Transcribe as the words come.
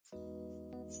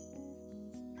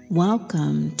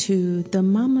Welcome to the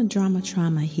Mama Drama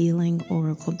Trauma Healing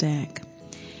Oracle Deck.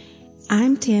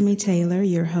 I'm Tammy Taylor,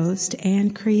 your host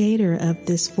and creator of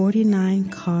this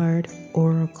 49-card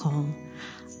oracle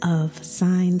of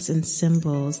signs and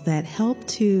symbols that help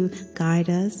to guide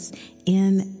us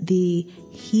in the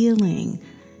healing,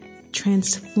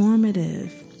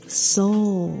 transformative,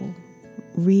 soul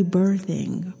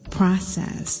rebirthing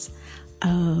process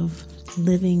of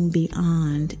living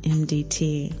beyond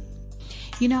MDT.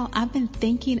 You know, I've been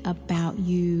thinking about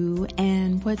you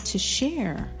and what to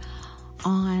share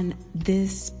on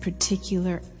this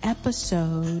particular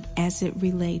episode as it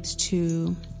relates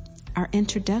to our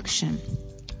introduction.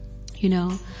 You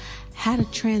know, how to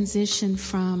transition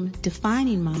from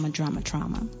defining Mama Drama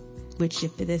Trauma, which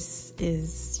if this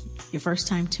is your first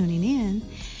time tuning in,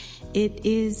 it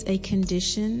is a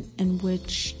condition in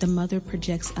which the mother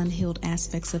projects unhealed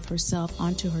aspects of herself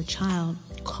onto her child,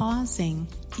 causing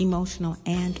emotional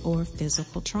and or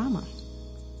physical trauma.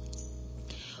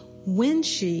 When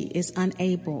she is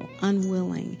unable,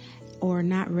 unwilling, or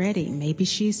not ready, maybe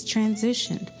she's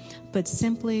transitioned, but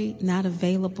simply not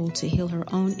available to heal her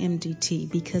own MDT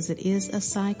because it is a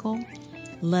cycle,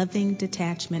 loving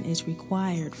detachment is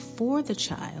required for the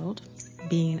child,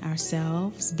 being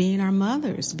ourselves, being our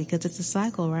mothers, because it's a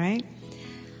cycle, right?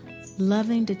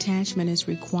 Loving detachment is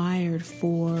required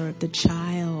for the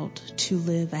child to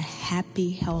live a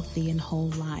happy, healthy, and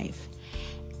whole life.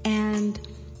 And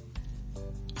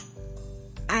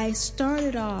I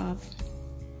started off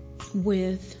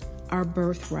with our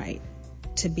birthright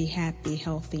to be happy,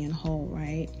 healthy, and whole,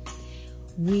 right?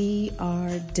 We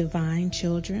are divine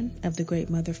children of the great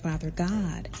Mother, Father,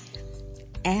 God.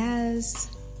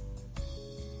 As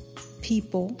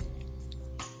people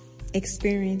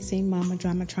experiencing Mama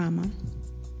Drama Trauma,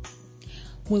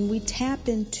 when we tap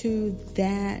into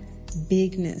that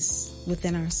bigness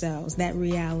within ourselves, that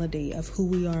reality of who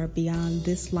we are beyond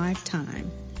this lifetime,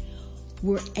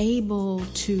 we're able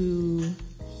to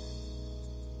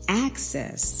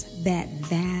access that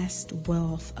vast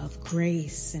wealth of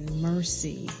grace and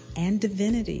mercy and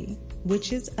divinity,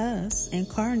 which is us,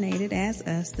 incarnated as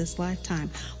us this lifetime.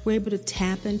 We're able to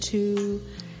tap into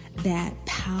that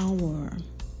power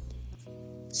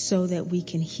so that we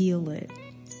can heal it,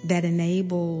 that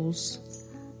enables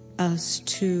us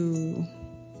to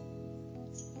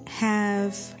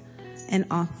have an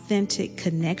authentic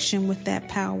connection with that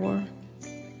power,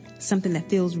 something that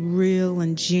feels real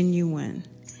and genuine.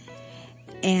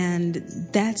 And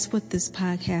that's what this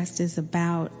podcast is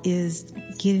about, is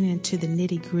getting into the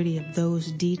nitty-gritty of those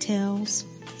details.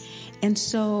 And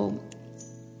so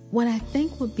what I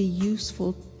think would be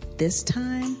useful this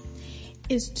time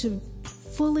is to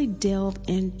fully delve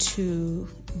into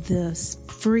the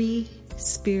Free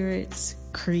Spirits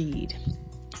Creed.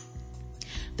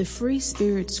 The Free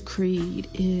Spirits Creed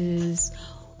is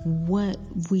what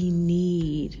we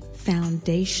need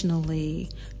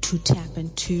foundationally to tap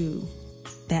into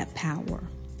that power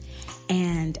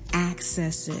and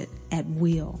access it at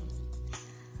will.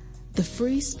 The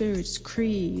Free Spirits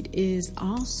Creed is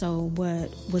also what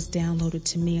was downloaded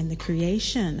to me in the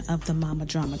creation of the Mama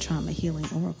Drama Trauma Healing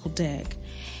Oracle Deck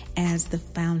as the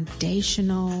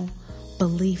foundational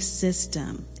belief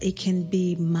system. It can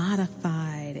be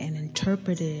modified and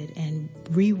interpreted and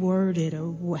reworded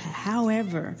or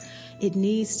however it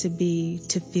needs to be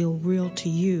to feel real to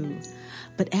you.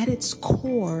 But at its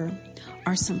core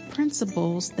are some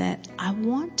principles that I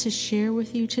want to share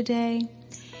with you today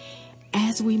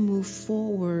as we move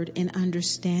forward in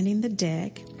understanding the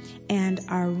deck and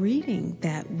our reading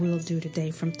that we'll do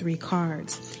today from 3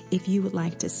 cards. If you would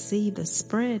like to see the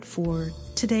spread for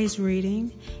today's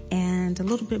reading and a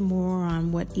little bit more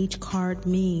on what each card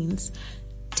means,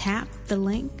 tap the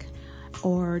link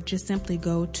or just simply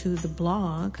go to the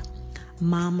blog,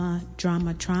 Mama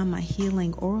Drama Trauma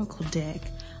Healing Oracle Deck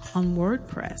on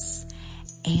WordPress.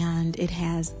 And it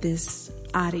has this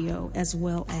audio as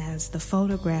well as the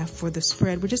photograph for the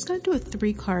spread. We're just going to do a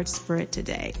 3-card spread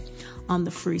today on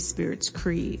the Free Spirits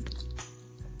Creed,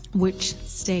 which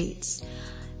states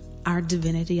our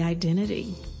divinity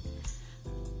identity,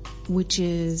 which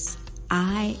is,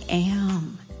 I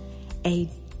am a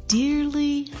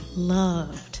dearly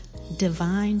loved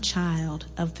divine child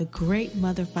of the great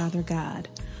Mother, Father, God,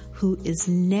 who is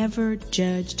never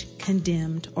judged,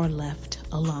 condemned, or left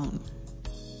alone.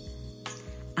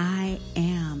 I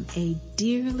am a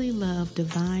dearly loved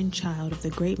divine child of the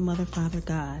great Mother, Father,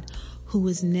 God, who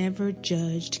is never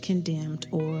judged, condemned,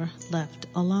 or left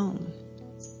alone.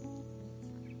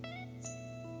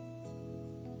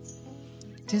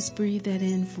 Just breathe that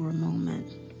in for a moment.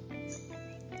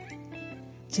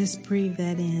 Just breathe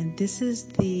that in. This is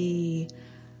the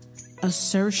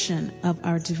assertion of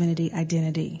our divinity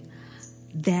identity,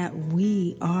 that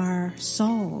we are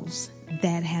souls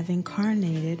that have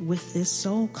incarnated with this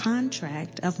soul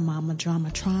contract of Mama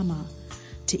Drama Trauma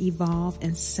to evolve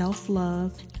in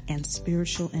self-love and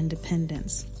spiritual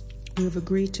independence. We have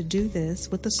agreed to do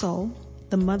this with the soul,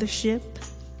 the mothership,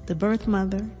 the birth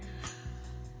mother,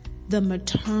 the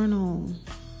maternal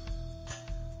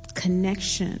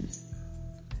connection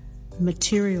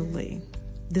materially.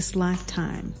 This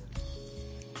lifetime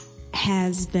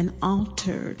has been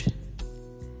altered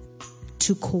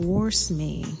to coerce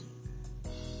me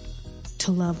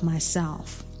to love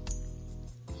myself.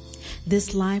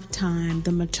 This lifetime,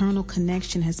 the maternal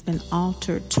connection has been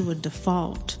altered to a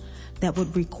default that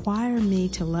would require me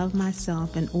to love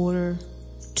myself in order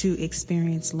to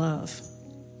experience love.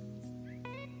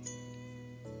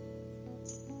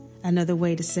 Another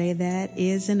way to say that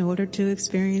is in order to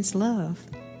experience love.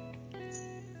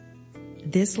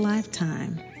 This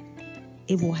lifetime,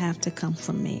 it will have to come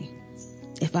from me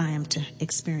if I am to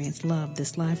experience love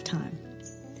this lifetime.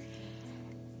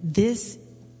 This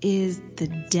is the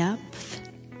depth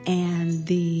and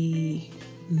the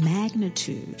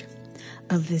magnitude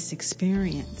of this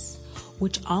experience,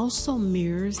 which also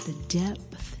mirrors the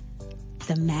depth,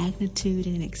 the magnitude,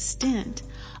 and extent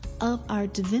of our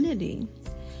divinity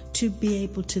to be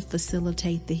able to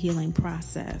facilitate the healing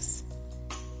process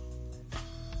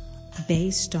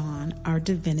based on our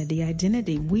divinity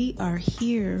identity. We are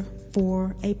here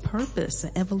for a purpose,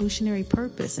 an evolutionary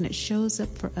purpose, and it shows up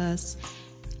for us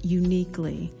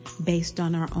uniquely based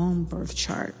on our own birth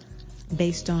chart,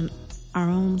 based on our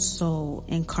own soul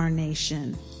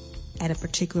incarnation at a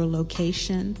particular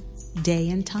location, day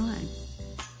and time.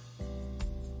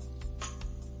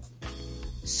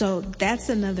 So that's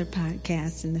another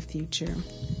podcast in the future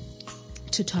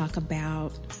to talk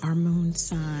about our moon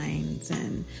signs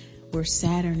and where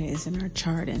Saturn is in our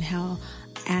chart and how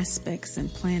aspects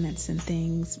and planets and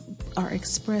things are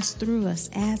expressed through us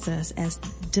as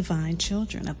divine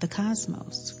children of the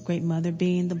cosmos. Great Mother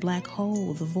being the black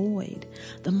hole, the void,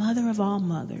 the mother of all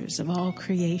mothers, of all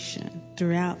creation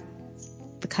throughout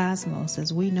the cosmos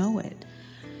as we know it.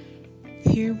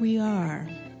 Here we are,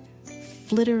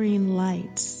 flittering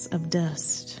lights of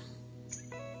dust,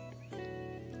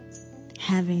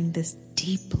 having this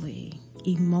deeply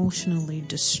emotionally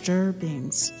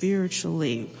disturbing,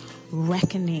 spiritually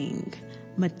reckoning,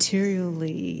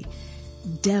 materially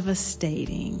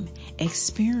devastating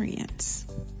experience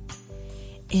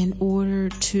in order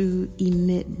to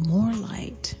emit more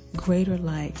light, greater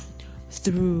light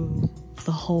through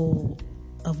the hole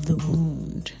of the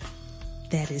wound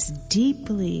that is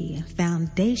deeply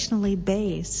foundationally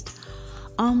based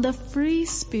on the Free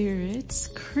Spirit's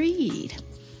creed.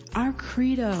 Our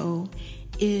credo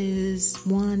is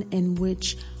one in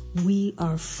which we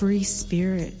are free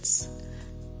spirits,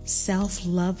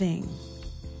 self-loving,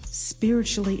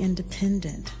 spiritually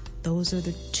independent. Those are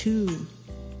the two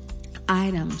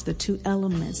items, the two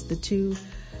elements, the two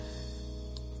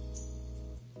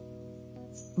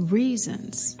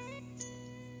reasons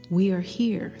we are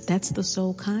here. That's the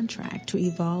soul contract, to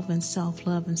evolve in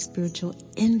self-love and spiritual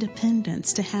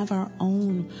independence, to have our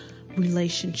own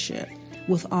relationship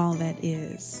with all that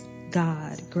is.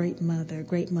 God, Great Mother,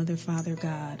 Father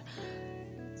God,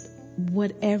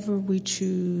 whatever we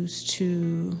choose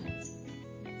to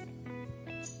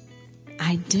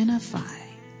identify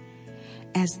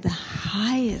as the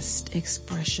highest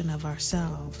expression of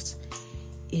ourselves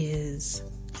is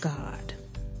God.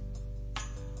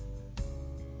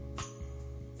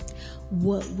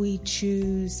 What we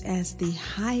choose as the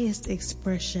highest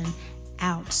expression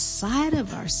outside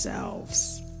of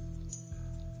ourselves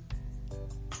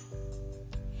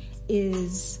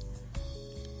is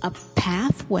a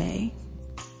pathway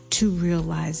to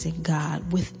realizing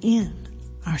God within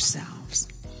ourselves.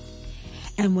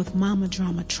 And with Mama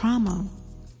Drama Trauma,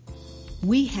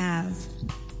 we have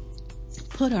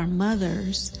put our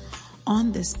mothers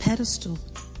on this pedestal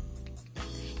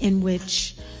in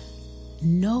which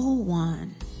no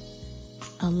one,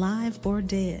 alive or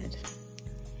dead,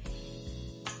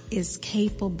 is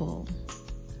capable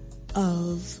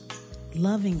of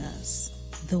loving us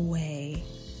the way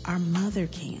our mother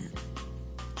can.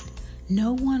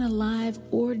 No one, alive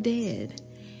or dead,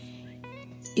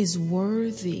 is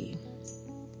worthy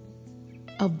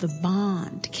of the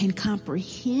bond, can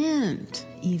comprehend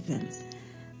even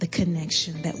the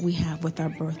connection that we have with our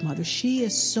birth mother. She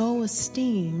is so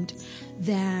esteemed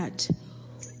that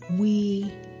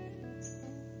we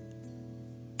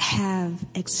have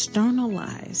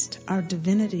externalized our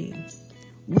divinity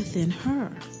within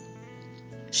her.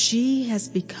 She has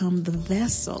become the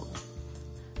vessel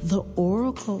the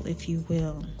oracle, if you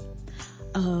will,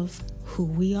 of who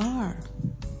we are,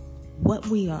 what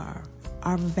we are,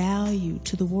 our value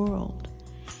to the world.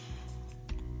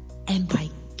 And by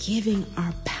giving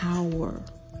our power,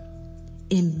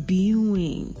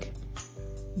 imbuing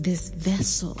this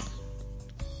vessel,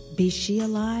 be she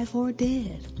alive or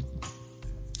dead,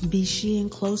 be she in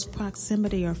close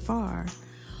proximity or far,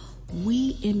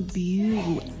 we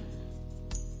imbue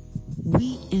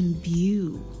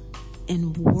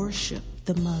and worship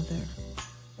the mother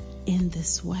in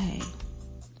this way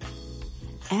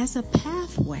as a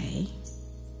pathway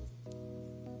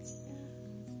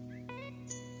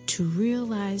to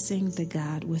realizing the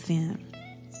God within.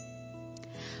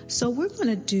 So we're going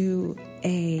to do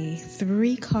a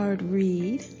 3-card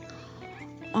read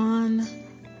on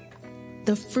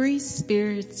the Free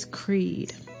Spirits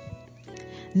Creed,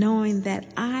 knowing that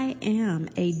I am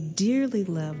a dearly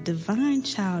loved divine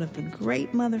child of the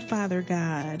Great Mother, Father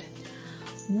God.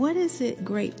 What is it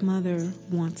Great Mother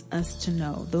wants us to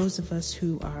know? Those of us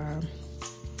who are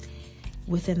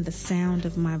within the sound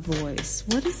of my voice.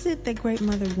 What is it that Great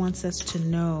Mother wants us to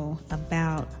know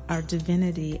about our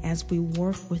divinity as we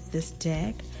work with this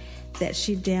deck that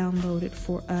she downloaded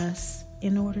for us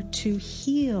in order to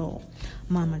heal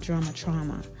Mama Drama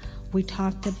Trauma? We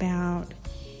talked about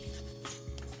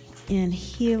in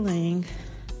healing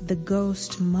the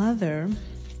ghost mother,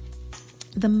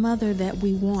 the mother that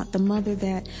we want, the mother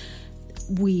that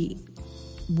we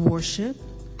worship,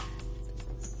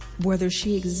 whether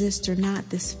she exists or not,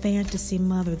 this fantasy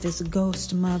mother, this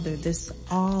ghost mother, this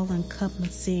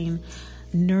all-encompassing,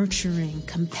 nurturing,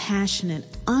 compassionate,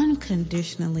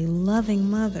 unconditionally loving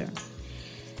mother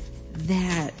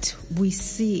that we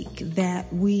seek,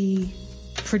 that we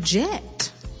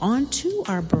project onto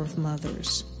our birth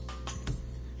mothers.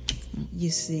 You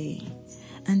see,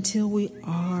 until we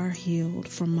are healed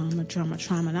from Mama Drama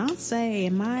Trauma. And I'll say,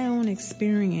 in my own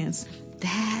experience,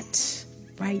 that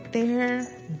right there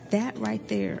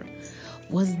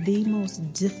was the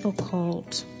most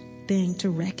difficult thing to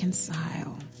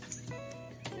reconcile.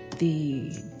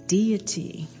 The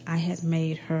deity I had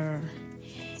made her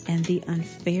and the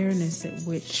unfairness at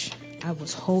which I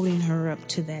was holding her up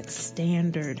to that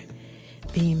standard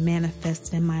being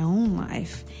manifested in my own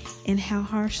life, and how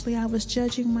harshly I was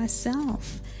judging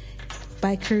myself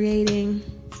by creating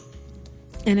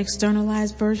an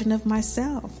externalized version of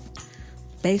myself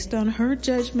based on her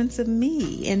judgments of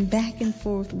me, and back and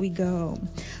forth we go.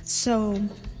 So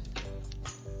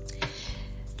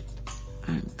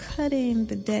I'm cutting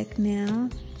the deck now.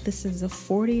 This is a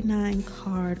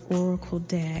 49-card oracle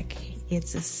deck.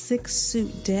 It's a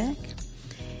 6-suit deck.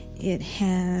 It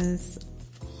has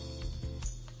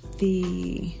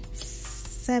the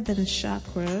 7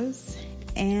 chakras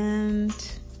and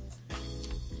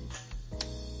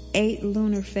 8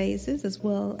 lunar phases, as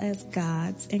well as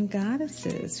gods and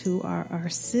goddesses who are our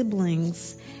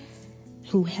siblings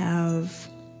who have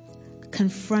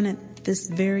confronted this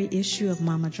very issue of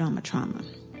Mama Drama Trauma,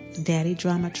 Daddy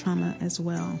Drama Trauma as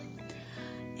well,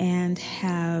 and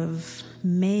have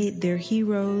made their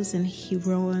heroes and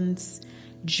heroines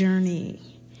journey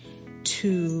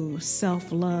to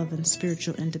self-love and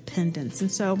spiritual independence.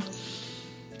 And so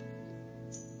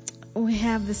we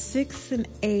have the 6 and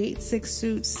 8, 6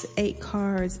 suits, 8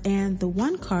 cards, and the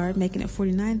 1 card, making it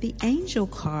 49, the angel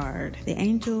card, the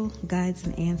angel guides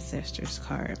and ancestors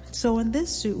card. So in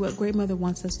this suit, what Great Mother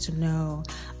wants us to know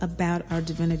about our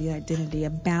divinity identity,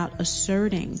 about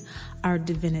asserting our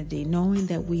divinity, knowing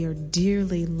that we are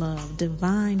dearly loved,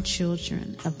 divine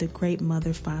children of the Great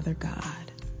Mother, Father God.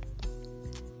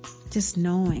 Just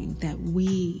knowing that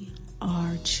we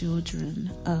are children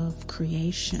of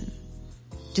creation,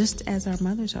 just as our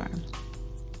mothers are.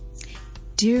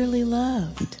 Dearly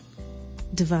loved,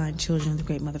 divine children of the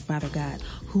Great Mother, Father God,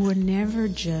 who are never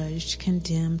judged,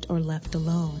 condemned, or left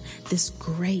alone. This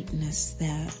greatness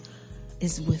that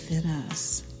is within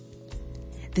us.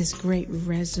 This great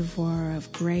reservoir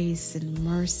of grace and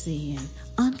mercy and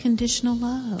unconditional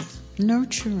love,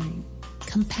 nurturing,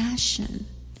 compassion,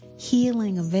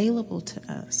 healing available to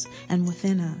us and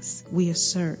within us. We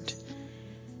assert,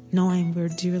 knowing we're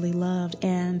dearly loved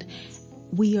and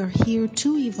we are here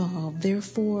to evolve.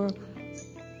 Therefore,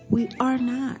 we are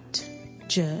not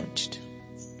judged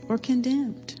or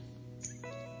condemned.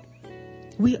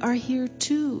 We are here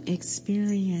to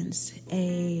experience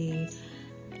a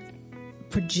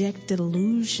projected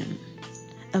illusion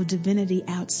of divinity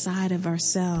outside of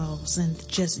ourselves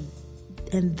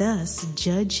and thus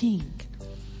judging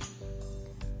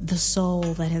the soul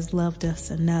that has loved us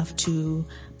enough to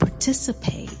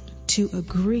participate, to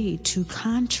agree, to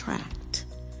contract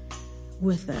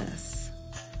with us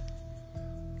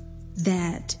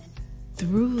that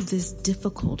through this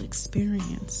difficult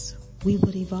experience, we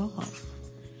would evolve.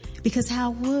 Because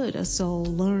how would a soul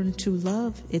learn to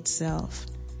love itself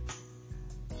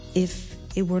if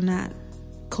it were not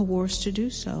coerced to do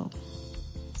so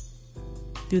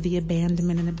through the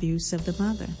abandonment and abuse of the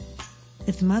mother?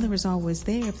 If the mother is always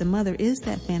there, if the mother is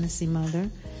that fantasy mother,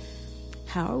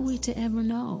 how are we to ever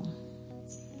know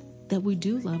that we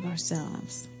do love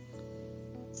ourselves?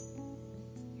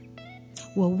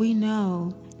 Well, we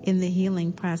know in the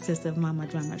healing process of Mama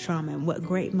Drama Trauma, and what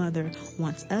Great Mother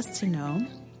wants us to know,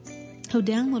 who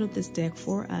downloaded this deck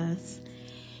for us,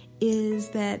 is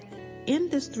that in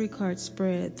this 3-card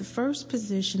spread, the first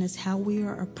position is how we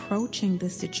are approaching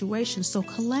this situation. So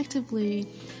collectively,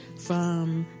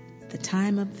 from the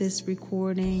time of this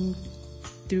recording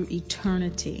through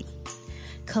eternity,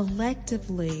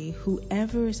 collectively,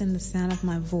 whoever is in the sound of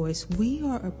my voice, we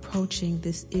are approaching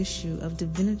this issue of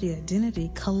divinity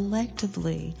identity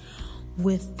collectively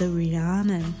with the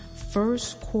Rhiannon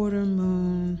first quarter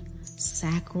moon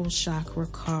sacral chakra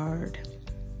card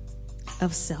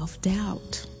of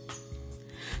self-doubt.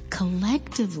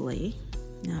 Collectively,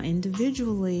 now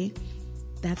individually,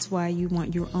 that's why you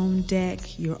want your own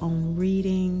deck, your own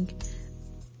reading,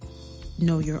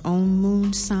 know your own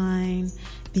moon sign,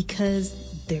 because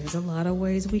there's a lot of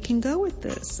ways we can go with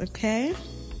this, okay?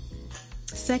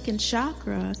 Second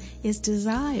chakra is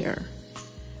desire,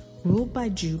 ruled by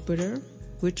Jupiter,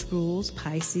 which rules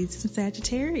Pisces and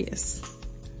Sagittarius.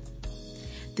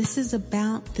 This is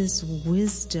about this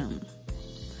wisdom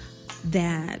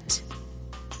that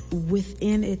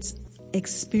within its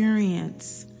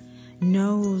experience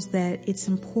knows that it's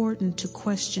important to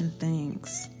question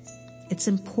things. It's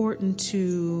important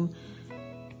to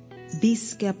be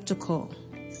skeptical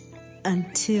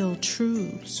until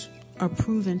truths are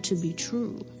proven to be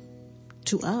true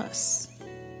to us.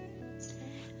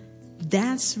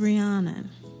 That's Rhiannon.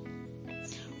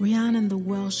 Rhiannon, the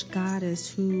Welsh goddess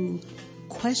who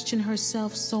questioned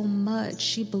herself so much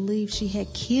she believed she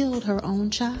had killed her own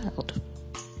child.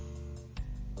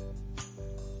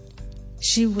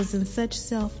 She was in such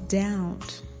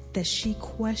self-doubt that she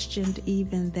questioned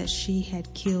even that she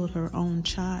had killed her own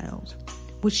child,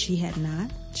 which she had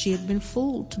not. She had been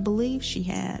fooled to believe she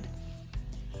had.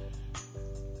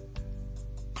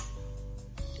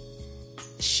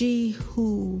 She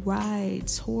who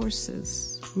rides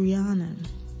horses, Rhiannon.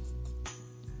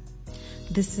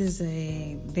 This is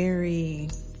a very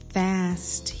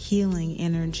fast healing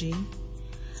energy.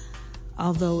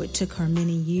 Although it took her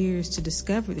many years to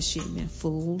discover that she had been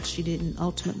fooled, she didn't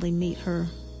ultimately meet her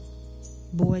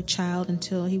boy child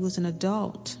until he was an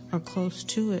adult or close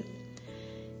to it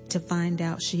to find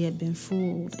out she had been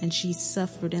fooled, and she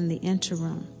suffered in the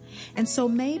interim. And so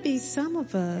maybe some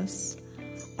of us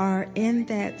are in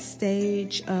that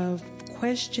stage of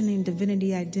questioning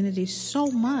divinity identity so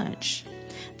much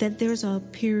that there's a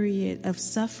period of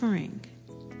suffering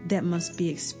that must be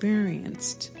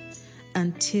experienced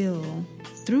until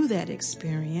through that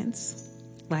experience,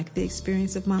 like the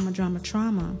experience of Mama Drama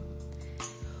Trauma,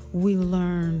 we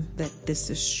learn that this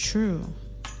is true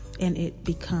and it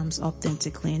becomes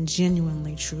authentically and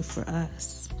genuinely true for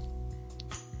us.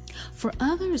 For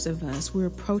others of us, we're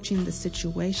approaching the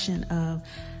situation of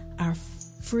our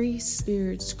free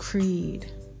spirit's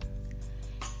creed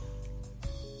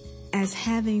as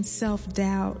having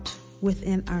self-doubt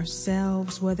within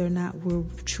ourselves, whether or not we're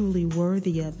truly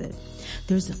worthy of it.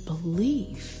 There's a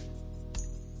belief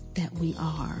that we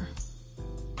are,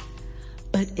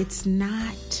 but it's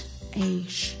not a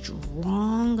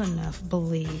strong enough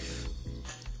belief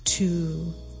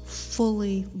to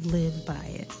fully live by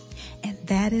it. And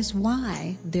that is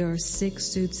why there are 6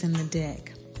 suits in the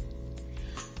deck.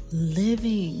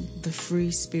 Living the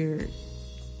free spirit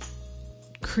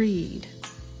creed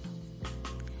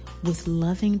with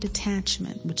loving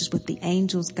detachment, which is what the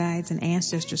angels, guides, and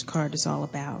ancestors card is all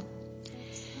about.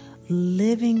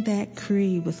 Living that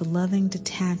creed with loving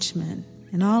detachment.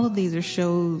 And all of these are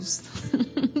shows,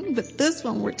 but this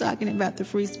one we're talking about the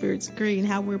free spirit's creed and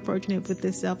how we're approaching it with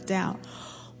this self-doubt.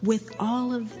 With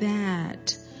all of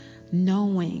that,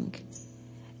 knowing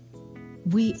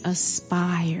we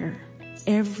aspire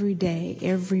every day,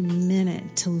 every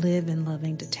minute to live in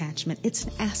loving detachment. It's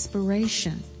an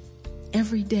aspiration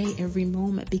every day, every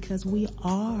moment, because we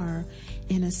are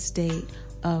in a state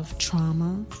of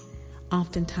trauma,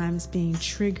 oftentimes being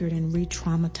triggered and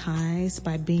re-traumatized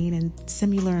by being in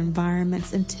similar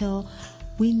environments until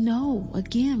we know,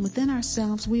 again, within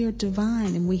ourselves, we are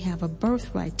divine and we have a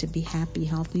birthright to be happy,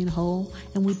 healthy, and whole,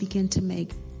 and we begin to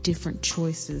make different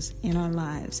choices in our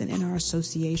lives and in our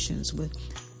associations with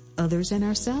others and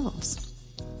ourselves.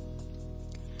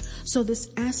 So this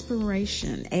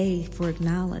aspiration, A for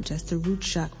acknowledge, that's the root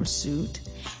chakra suit.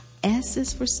 S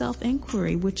is for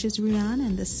self-inquiry, which is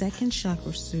Rhiannon, the second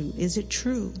chakra suit. Is it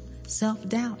true?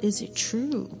 Self-doubt, is it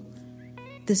true?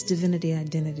 This divinity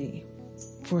identity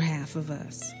for half of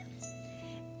us.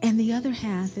 And the other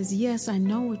half is, yes, I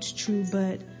know it's true,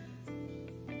 but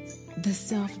the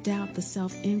self-doubt, the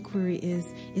self-inquiry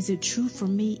is it true for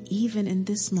me even in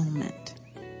this moment?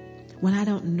 When I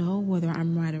don't know whether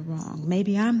I'm right or wrong.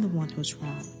 Maybe I'm the one who's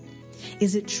wrong.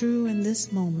 Is it true in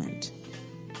this moment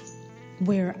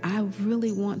where I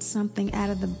really want something out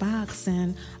of the box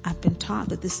and I've been taught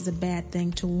that this is a bad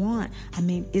thing to want? I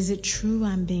mean, is it true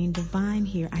I'm being divine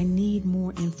here? I need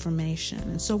more information.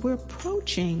 And so we're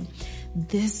approaching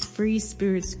this Free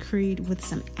Spirits Creed with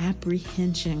some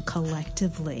apprehension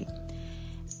collectively.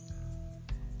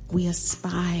 We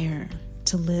aspire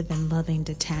to live in loving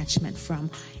detachment from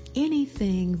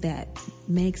anything that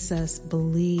makes us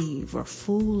believe or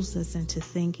fools us into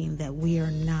thinking that we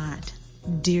are not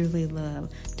dearly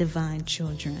loved, divine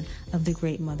children of the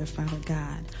great Mother, Father,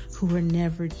 God, who are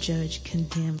never judged,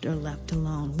 condemned, or left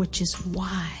alone, which is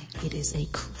why it is a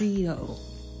credo.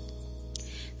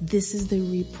 This is the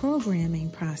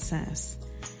reprogramming process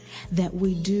that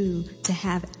we do to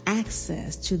have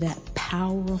access to that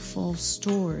powerful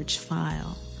storage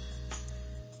file,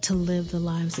 to live the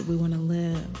lives that we want to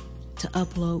live, to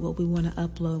upload what we want to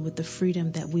upload with the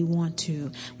freedom that we want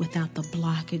to, without the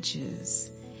blockages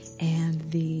and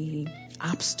the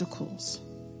obstacles.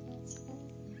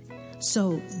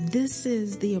 So this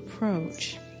is the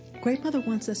approach. Great Mother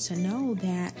wants us to know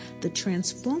that the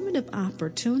transformative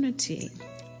opportunity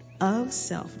of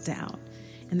self-doubt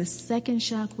and the second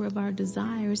chakra of our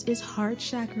desires is heart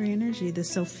chakra energy, the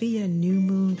Sophia New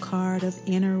Moon card of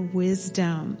inner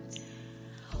wisdom.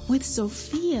 With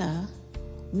Sophia,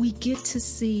 we get to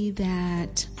see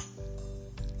that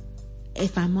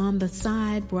if I'm on the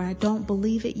side where I don't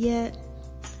believe it yet,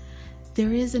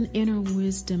 there is an inner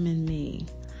wisdom in me,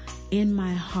 in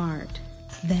my heart,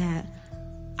 that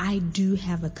I do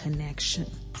have a connection.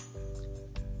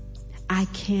 I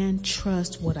can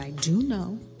trust what I do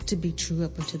know to be true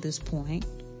up until this point,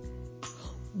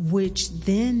 which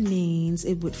then means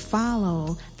it would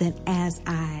follow that as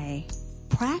I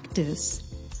practice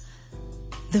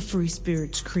the Free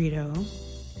Spirits Credo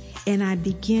and I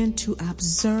begin to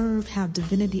observe how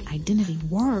divinity identity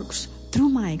works through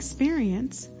my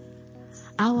experience,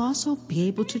 I'll also be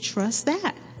able to trust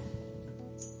that.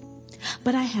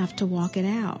 But I have to walk it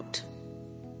out.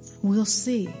 We'll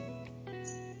see.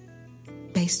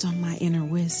 Based on my inner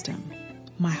wisdom,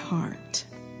 my heart.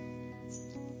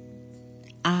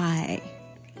 I,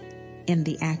 in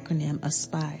the acronym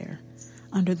ASPIRE,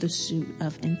 under the suit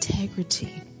of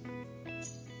integrity,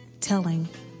 telling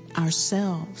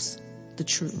ourselves the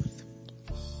truth.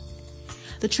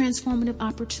 The transformative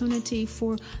opportunity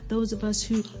for those of us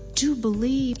who do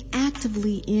believe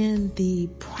actively in the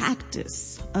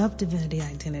practice of divinity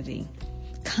identity,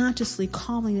 consciously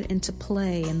calling it into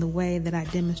play in the way that I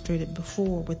demonstrated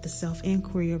before with the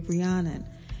self-inquiry of Rhiannon.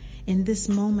 In this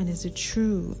moment, is it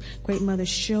true? Great Mother,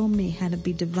 show me how to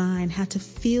be divine, how to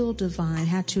feel divine,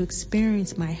 how to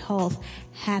experience my health,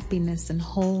 happiness, and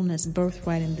wholeness,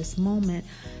 birthright in this moment.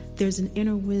 There's an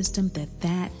inner wisdom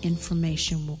that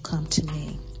information will come to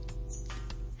me.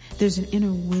 There's an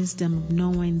inner wisdom of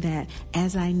knowing that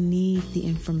as I need the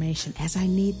information, as I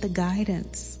need the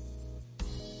guidance,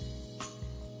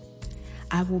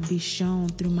 I will be shown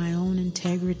through my own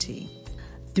integrity,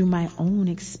 through my own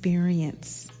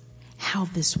experience, how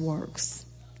this works.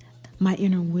 My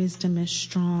inner wisdom is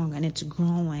strong and it's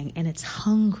growing and it's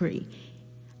hungry.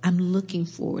 I'm looking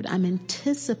forward. I'm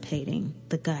anticipating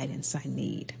the guidance I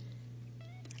need.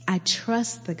 I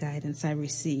trust the guidance I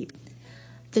receive.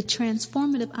 The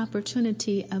transformative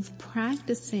opportunity of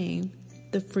practicing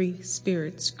the Free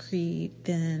Spirits Creed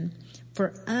then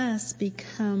for us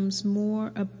becomes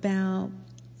more about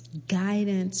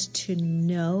guidance to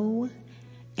know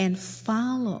and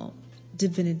follow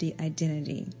divinity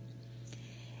identity,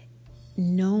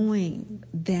 knowing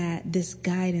that this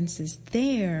guidance is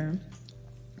there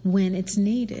when it's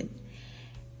needed.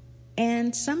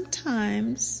 And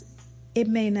sometimes it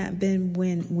may not be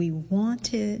when we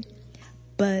want it,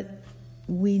 but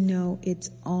we know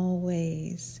it's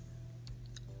always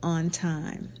on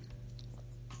time.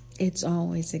 It's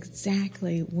always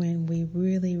exactly when we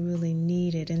really, really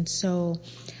need it. And so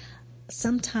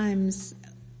sometimes,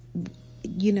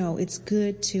 it's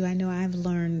good to, I know I've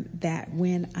learned that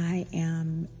when I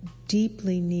am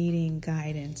deeply needing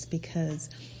guidance because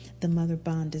the mother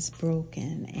bond is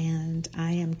broken and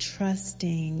I am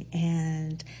trusting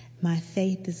and my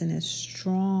faith isn't as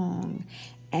strong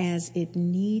as it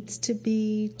needs to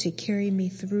be to carry me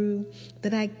through,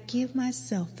 that I give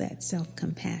myself that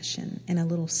self-compassion and a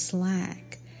little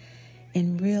slack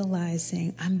in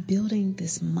realizing I'm building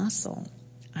this muscle.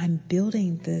 I'm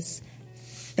building this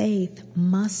faith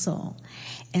muscle.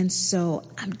 And so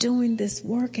I'm doing this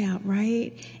workout,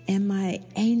 right? And my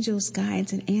angels,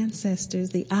 guides, and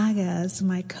ancestors, the Agas,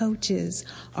 my coaches,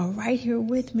 are right here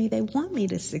with me. They want me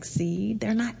to succeed.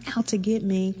 They're not out to get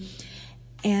me.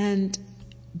 And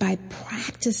by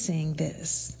practicing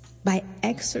this, by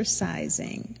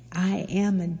exercising, I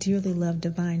am a dearly loved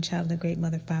divine child of the great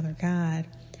Mother, Father, God.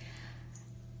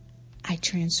 I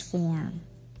transform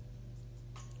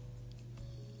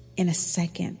in a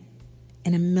second,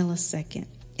 in a millisecond,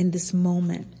 in this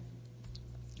moment.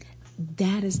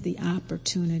 That is the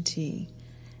opportunity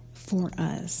for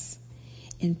us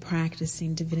in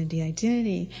practicing divinity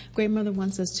identity. Great Mother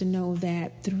wants us to know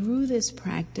that through this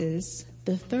practice,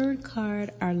 the third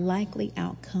card, our likely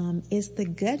outcome, is the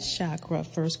gut chakra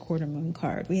first quarter moon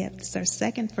card. It's our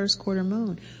second first quarter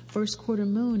moon.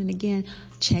 And again,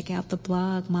 check out the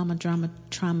blog, Mama Drama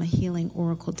Trauma Healing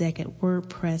Oracle Deck at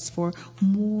WordPress for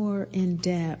more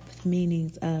in-depth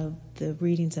meanings of the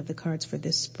readings of the cards for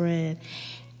this spread.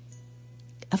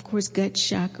 Of course, gut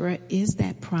chakra is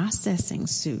that processing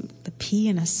suit, the P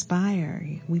in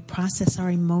Aspire. We process our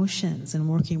emotions in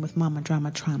working with Mama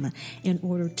Drama Trauma in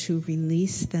order to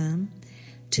release them,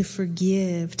 to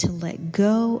forgive, to let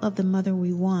go of the mother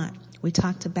we want. We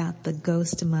talked about the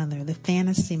ghost mother, the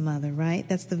fantasy mother, right?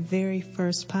 That's the very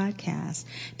first podcast,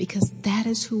 because that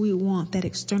is who we want, that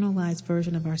externalized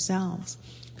version of ourselves.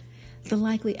 The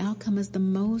likely outcome is the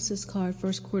Moses card,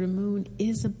 first quarter moon,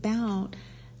 is about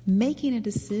making a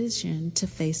decision to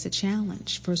face a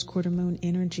challenge. First quarter moon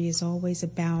energy is always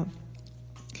about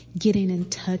getting in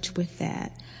touch with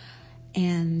that.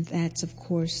 And that's, of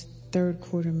course, third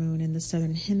quarter moon in the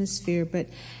southern hemisphere. But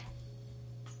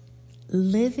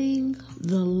living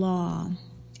the law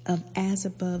of as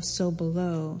above, so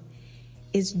below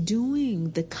is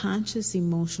doing the conscious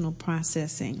emotional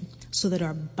processing so that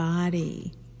our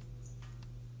body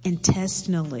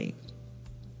intestinally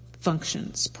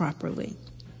functions properly.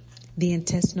 The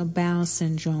intestinal bowel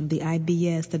syndrome, the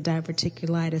IBS, the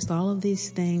diverticulitis, all of these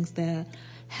things that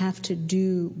have to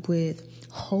do with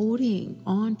holding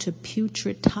on to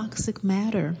putrid toxic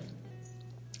matter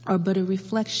are but a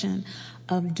reflection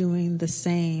of doing the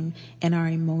same in our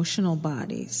emotional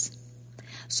bodies.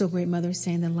 So Great Mother is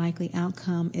saying the likely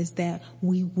outcome is that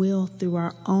we will, through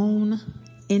our own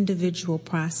individual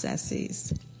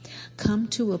processes, come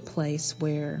to a place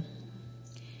where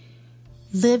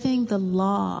living the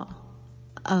law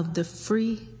of the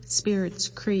Free Spirit's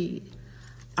Creed,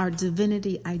 our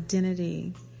divinity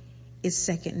identity, is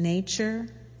second nature.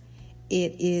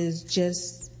 It is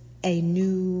just a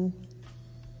new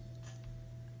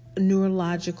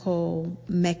neurological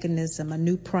mechanism, a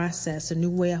new process, a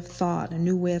new way of thought, a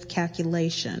new way of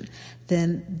calculation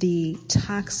than the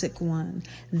toxic one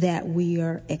that we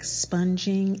are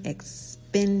expunging,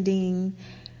 expending,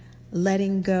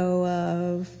 letting go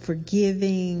of,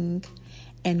 forgiving,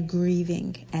 and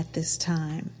grieving at this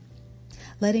time.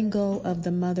 Letting go of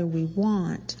the mother we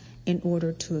want in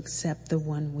order to accept the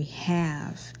one we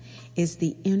have is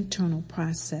the internal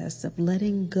process of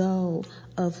letting go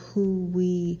of who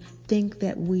we think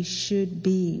that we should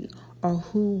be or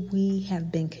who we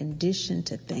have been conditioned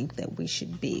to think that we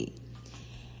should be,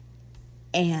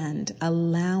 and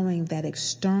allowing that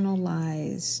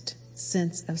externalized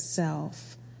sense of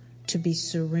self to be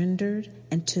surrendered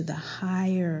into the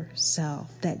higher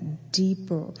self, that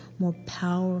deeper, more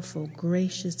powerful,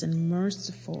 gracious, and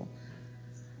merciful,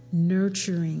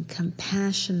 nurturing,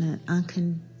 compassionate,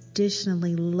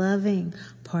 unconditionally loving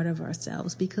part of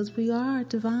ourselves, because we are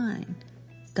divine,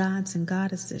 gods and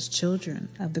goddesses, children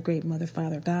of the great Mother,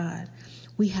 Father, God.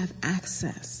 We have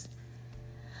access,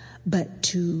 but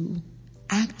to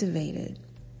activate it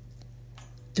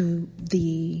through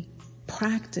the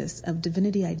practice of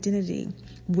divinity identity,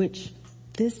 which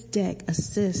this deck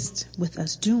assists with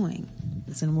us doing,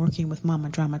 is in working with Mama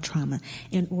Drama Trauma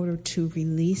in order to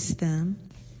release them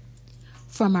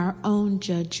from our own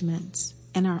judgments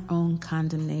and our own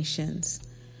condemnations,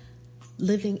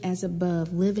 living as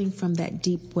above, living from that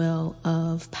deep well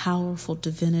of powerful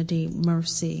divinity,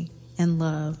 mercy, and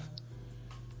love.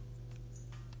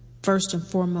 First and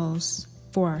foremost,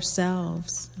 for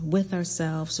ourselves, with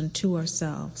ourselves, and to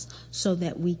ourselves, so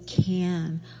that we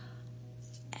can,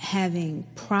 having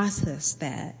processed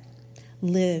that,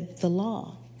 live the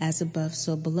law. As above,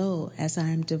 so below. As I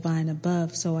am divine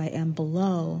above, so I am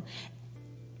below,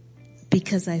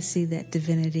 because I see that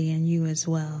divinity in you as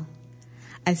well.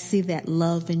 I see that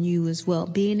love in you as well,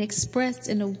 being expressed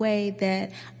in a way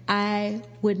that I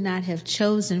would not have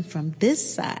chosen from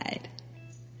this side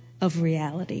of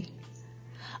reality,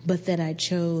 but that I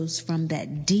chose from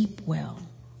that deep well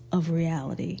of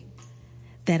reality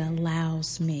that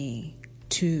allows me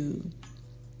to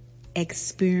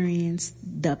experience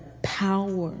the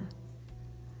power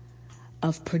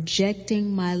of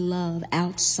projecting my love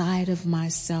outside of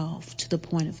myself to the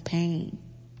point of pain,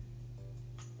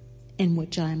 in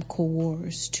which I am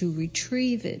coerced to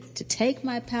retrieve it, to take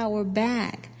my power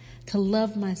back, to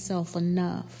love myself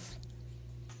enough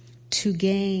to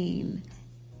gain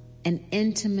an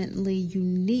intimately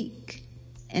unique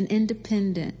and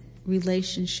independent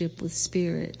relationship with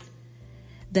spirit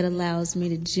that allows me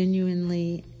to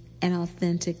genuinely and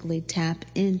authentically tap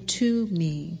into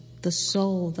me, the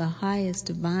soul, the highest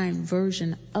divine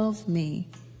version of me,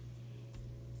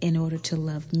 in order to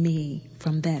love me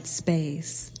from that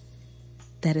space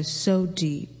that is so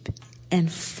deep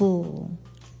and full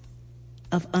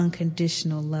of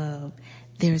unconditional love.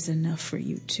 There's enough for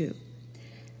you too.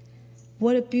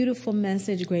 What a beautiful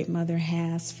message Great Mother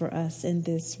has for us in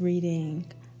this reading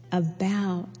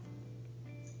about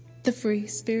the Free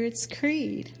Spirit's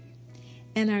Creed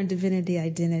and our divinity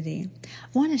identity. I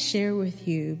want to share with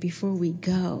you, before we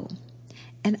go,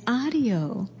 an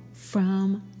audio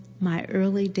from my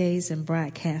early days in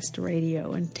broadcast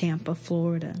radio in Tampa,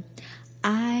 Florida.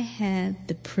 I had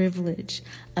the privilege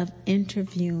of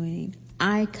interviewing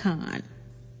Icon,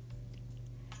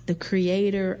 the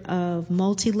creator of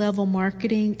multi-level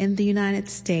marketing in the United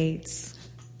States.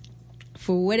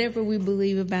 For whatever we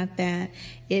believe about that,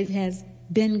 it has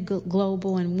been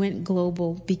global and went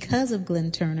global because of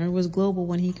Glenn Turner. It was global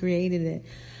when he created it.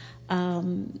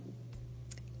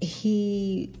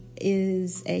 He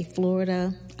is a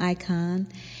Florida icon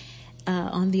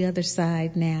on the other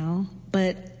side now,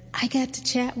 but I got to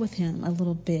chat with him a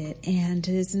little bit, and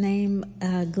his name,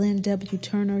 Glenn W.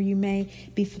 Turner. You may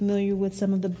be familiar with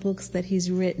some of the books that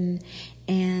he's written,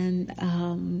 and,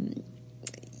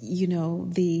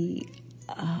 the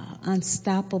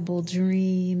Unstoppable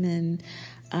Dream, and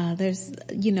there's,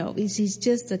 he's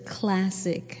just a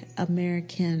classic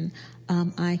American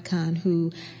icon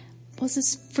who was a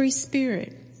free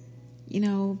spirit,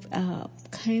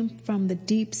 came from the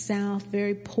deep South,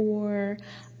 very poor,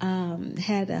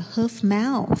 had a hoof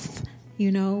mouth,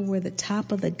 where the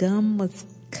top of the gum was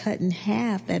cut in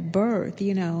half at birth,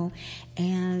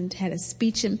 and had a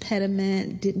speech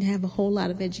impediment, didn't have a whole lot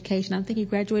of education. I think he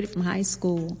graduated from high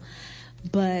school,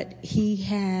 but he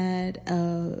had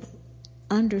a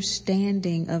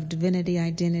understanding of divinity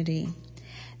identity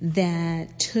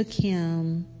that took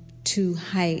him to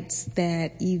heights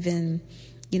that even,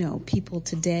 people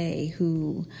today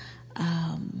who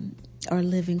are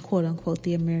living, quote unquote,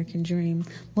 the American dream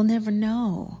will never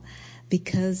know,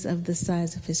 because of the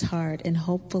size of his heart. And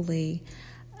hopefully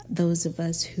those of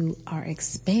us who are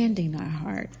expanding our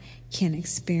heart can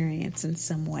experience in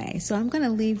some way. So I'm going to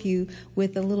leave you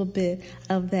with a little bit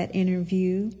of that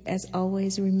interview. As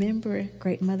always, remember,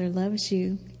 Great Mother loves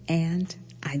you, and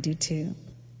I do too.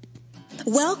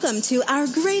 Welcome to our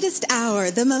greatest hour,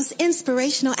 the most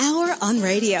inspirational hour on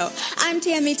radio. I'm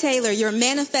Tammy Taylor, your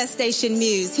manifestation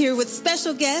muse, here with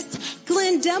special guest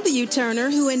Glenn W. Turner,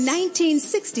 who in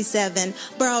 1967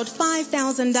 borrowed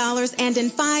 $5,000 and in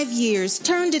 5 years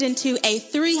turned it into a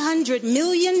 $300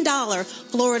 million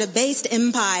Florida-based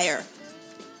empire.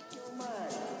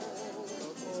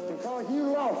 Because you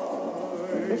lost.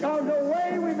 Because the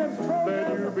way we've been programmed.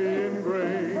 Let you be in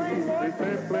grace. It's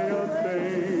simply a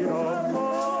state of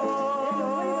mind.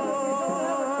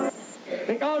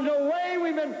 Because the way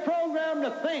we've been programmed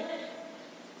to think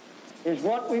is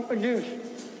what we produce.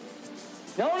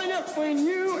 The only difference between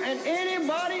you and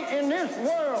anybody in this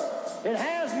world that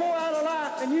has more out of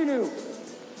life than you do.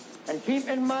 And keep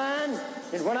in mind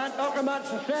that when I'm talking about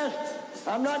success,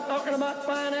 I'm not talking about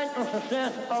financial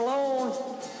success alone.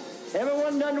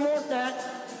 Everyone doesn't want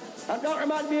that. I'm talking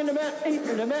about being the best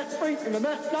teacher, the best preacher, the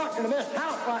best doctor, the best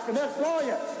housewife, the best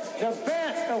lawyer, the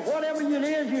best of whatever it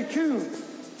is you choose.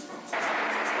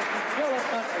 It's still a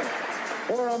country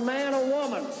where a man or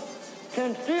woman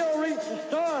can still reach the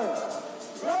stars.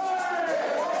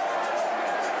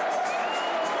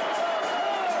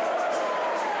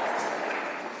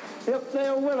 If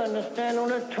they're willing to stand on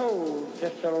their toes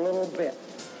just a little bit.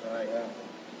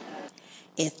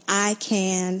 If I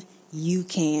can, you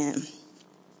can.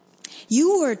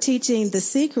 You were teaching The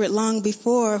Secret long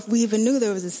before we even knew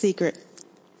there was a secret.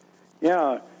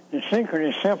 Yeah, the secret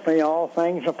is simply all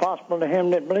things are possible to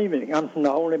him that believe it. It comes from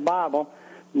the Holy Bible,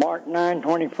 Mark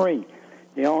 9:23.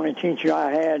 The only teacher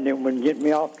I had that would get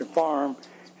me off the farm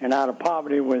and out of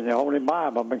poverty was the Holy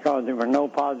Bible, because there were no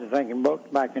positive thinking books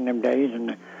back in them days in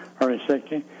the early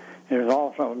 60s. There was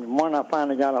also one I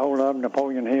finally got a hold of,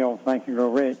 Napoleon Hill, Think and Grow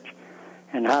Rich,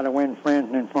 and How to Win Friends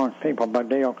and Influence People by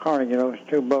Dale Carnegie. Those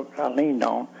two books I leaned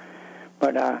on.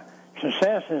 But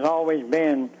success has always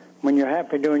been when you're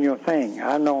happy doing your thing.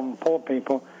 I've known poor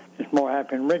people that's more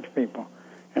happy than rich people,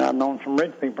 and I've known some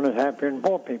rich people that's happier than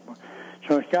poor people.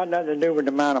 So it's got nothing to do with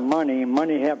the amount of money.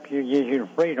 Money helps you, gives you the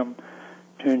freedom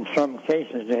to, in some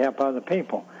cases, to help other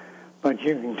people. But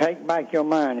you can take back your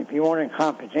mind. If you want to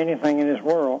accomplish anything in this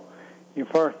world, you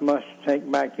first must take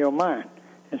back your mind.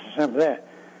 It's as simple as that.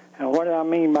 And what do I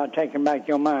mean by taking back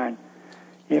your mind?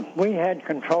 If we had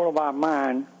control of our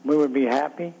mind, we would be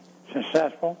happy,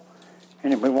 successful,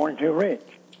 and if we wanted to, rich.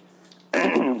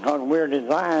 Because we're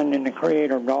designed in the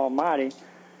Creator of the Almighty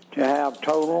to have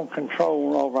total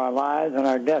control over our lives and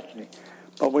our destiny.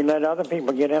 But we let other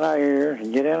people get in our ears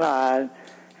and get in our eyes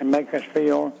and make us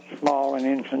feel small and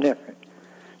insignificant.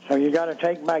 So you got to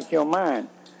take back your mind,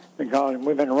 because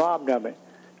we've been robbed of it.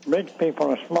 Rich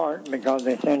people are smart because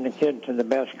they send the kids to the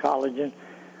best colleges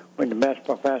with the best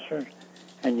professors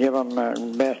and give them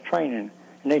the best training.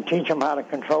 And they teach them how to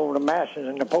control the masses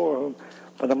and the poor, who,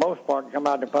 for the most part, come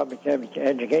out of the public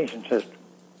education system.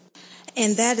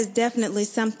 And that is definitely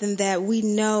something that we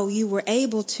know you were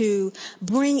able to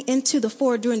bring into the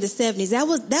fore during the 70s.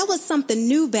 That was something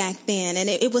new back then, and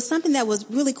it was something that was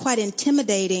really quite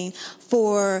intimidating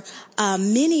for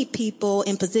many people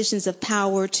in positions of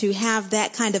power to have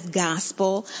that kind of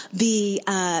gospel be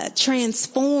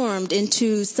transformed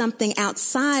into something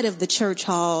outside of the church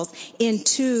halls,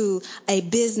 into a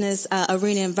business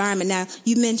arena environment. Now,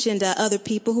 you mentioned other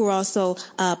people who are also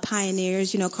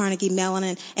pioneers, Carnegie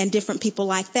Mellon and different people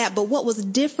like that. But what was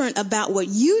different about what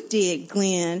you did,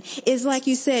 Glenn, is, like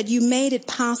you said, you made it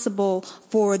possible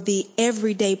for the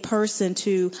everyday person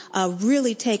to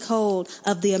really take hold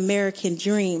of the American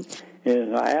dream.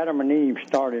 Adam and Eve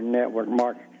started network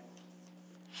marketing.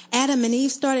 Adam and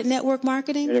Eve started network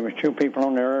marketing? There were two people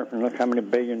on the earth, and look how many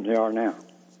billions there are now.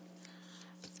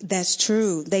 That's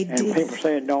true. They did. And people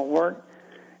say it don't work.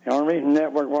 The only reason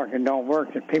network marketing don't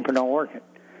work is people don't work it.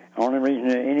 The only reason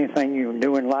that anything you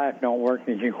do in life don't work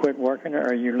is you quit working it,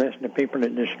 or you listen to people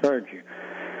that discourage you.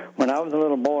 When I was a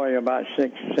little boy, about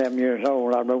 6 or 7 years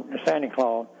old, I wrote to Santa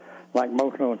Claus, like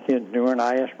most little kids do, and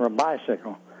I asked for a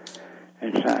bicycle.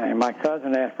 And my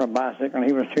cousin asked for a bicycle, and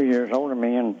he was 2 years older than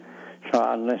me, and so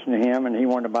I listened to him, and he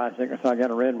wanted a bicycle, so I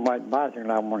got a red and white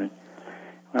bicycle I wanted.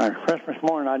 Christmas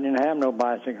morning, I didn't have no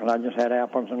bicycle. I just had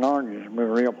apples and oranges. We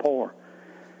were real poor.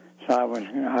 So I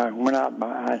went out,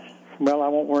 well, I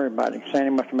won't worry about it.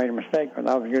 Santa must have made a mistake, because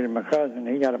I was good at my cousin.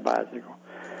 He got a bicycle.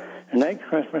 The next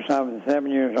Christmas, I was 7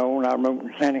 years old. I wrote to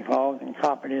Santa Claus and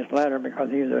copied his letter,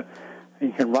 because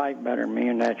he could write better than me,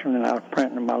 and naturally, and I was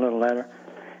printing my little letter.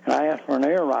 And I asked for an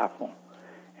air rifle.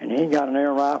 And he got an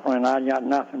air rifle, and I got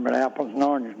nothing but apples and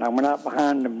oranges. And I went out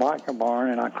behind the biker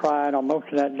barn, and I cried almost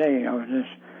that day. I was just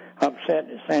upset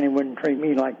that Santa wouldn't treat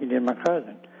me like he did my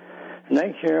cousin. The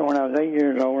next year, when I was 8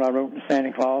 years old, I wrote to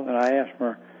Santa Claus, and I asked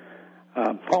for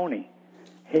a pony.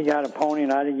 He got a pony,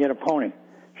 and I didn't get a pony.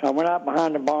 So I went out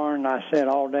behind the barn, and I said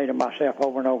all day to myself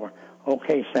over and over,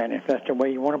 okay, Santa, if that's the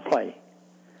way you want to play.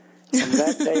 From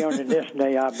that day on to this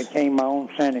day, I became my own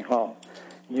Santa Claus.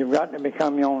 You've got to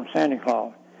become your own Santa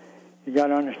Claus. You've got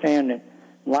to understand that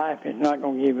life is not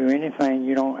going to give you anything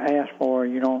you don't ask for,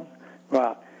 you don't go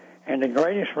out. And the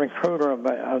greatest recruiter of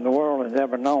the world has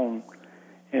ever known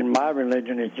in my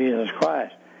religion is Jesus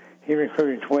Christ. He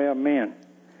recruited 12 men,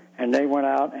 and they went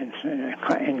out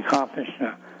and accomplished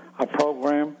a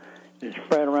program that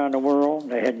spread around the world.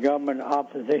 They had government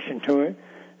opposition to it.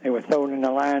 They were thrown in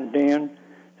the lion's den.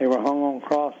 They were hung on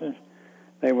crosses.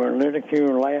 They were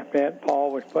ridiculed, laughed at.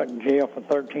 Paul was put in jail for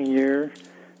 13 years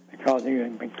because he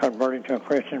had been converted to a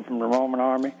Christian from the Roman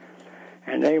army.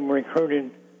 And they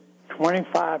recruited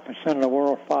 25% of the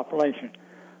world's population.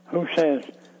 Who says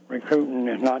recruiting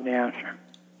is not the answer?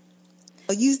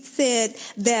 You said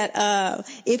that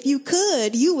if you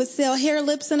could, you would sell hair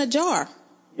lips in a jar.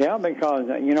 Yeah, because,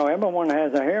 everyone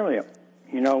has a hair lip.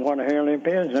 You know what a hair lip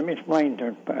is? Let me explain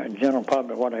to the general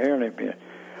public what a hair lip is.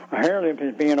 A hair lip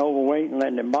is being overweight and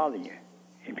letting it bother you.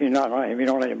 If you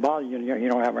don't let it bother you, you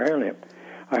don't have a hair lip.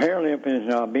 A hair lip is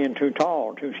being too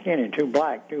tall, too skinny, too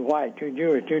black, too white, too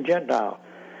Jewish, too Gentile.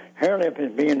 Hair lip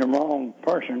is being the wrong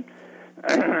person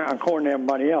according to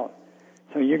everybody else.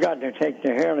 So you got to take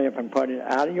the hair lip and put it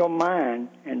out of your mind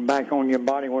and back on your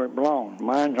body where it belongs.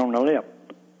 Mine's on the lip.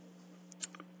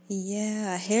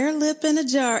 Yeah, hair, lip in a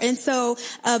jar. And so,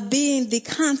 being the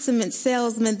consummate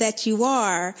salesman that you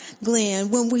are, Glenn,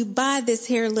 when we buy this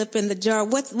hair, lip in the jar,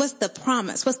 what's the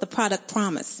promise? What's the product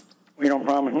promise? We don't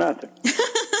promise nothing.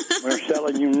 We're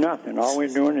selling you nothing. All we're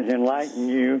doing is enlightening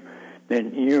you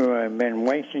that you have been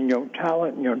wasting your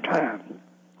talent and your time,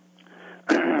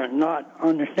 not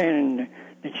understanding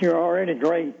that you're already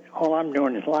great. All I'm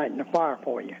doing is lighting the fire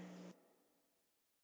for you.